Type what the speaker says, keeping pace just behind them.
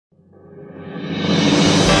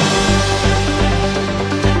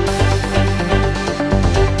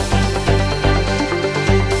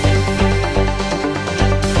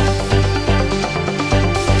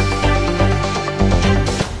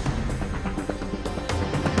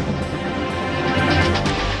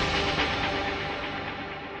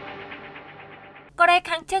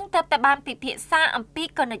ខាងជើងទៅតែបានពិភាក្សាអំពី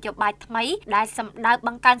គោលនយោបាយថ្មីដែលសម្ដៅប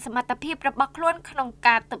ង្កើនសមត្ថភាពរបស់ខ្លួនក្នុង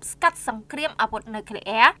ការទប់ស្កាត់សង្គ្រាមអាវុធនុយក្លេ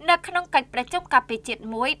អ៊ែរនៅក្នុងកិច្ចប្រជុំការពារជាតិ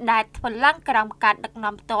មួយដែលធ្វើឡើងក្រោមការដឹក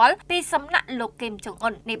នាំផ្ទាល់ពីសំណាក់លោកគីមចុងអ៊ុ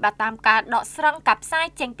ននេះបើតាមការដកស្រង់ការផ្សាយ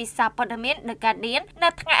ចេញពីសារព័ត៌មាន The Guardian នៅ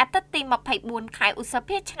ថ្ងៃអាទិត្យទី24ខែឧស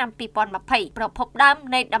ភាឆ្នាំ2020ប្រភពដើម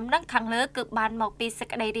នៃដំណឹងខាងលើគឺបានមកពីសេច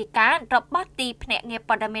ក្តីរាយការណ៍របស់ទីភ្នាក់ងារ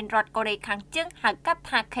ព័ត៌មានរដ្ឋកូរ៉េខាងជើងហៅកាត់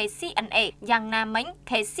ថា KCNA យ៉ាងណាមិញ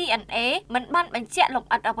KCNA មិនបានបញ្ជាក់លម្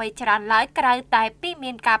អិតអ្វីច្រើនឡើយក្រៅតែពី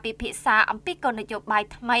មានការពិភាក្សាអំពីគោលនយោបាយ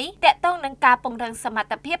ថ្មីទាក់ទងនឹងការពង្រឹងសមត្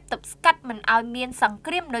ថភាពទប់ស្កាត់មិនឲ្យមានសង្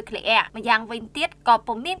គ្រាមនុយក្លេអ៊ែរម្យ៉ាងវិញទៀតក៏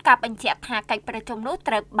ពុំមានការបញ្ជាក់ថាកិច្ចប្រជុំនោះ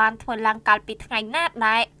ត្រូវបានធ្វើឡើងកាលពីថ្ងៃណា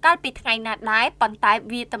ដែរប៉ុន្តែ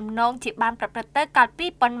វាទំនងជាបានប្រព្រឹត្តទៅកាលពី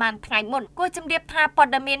ប៉ុន្មានថ្ងៃមុនគួរជំរាបថាព័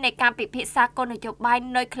ត៌មាននៃការពិភាក្សាគោលនយោបាយ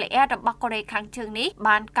នុយក្លេអ៊ែររបស់កូរ៉េខាងជើងនេះ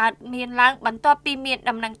បានកើតមានឡើងបន្ទាប់ពីមាន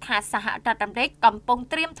ដំណឹងថាសហរដ្ឋអាមេរិកកំពុង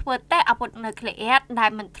ត្រៀមធ្វើតេស្តអាវុធនុយក្លេអ៊ែរដែល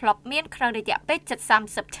មិនធ្លាប់មានក្នុងរយៈពេលជិត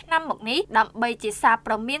30ឆ្នាំមកនេះដើម្បីជាសារ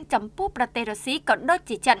ព្រមានចំពោះប្រទេសរុស្ស៊ីក៏ដូច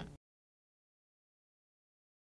ជាចិន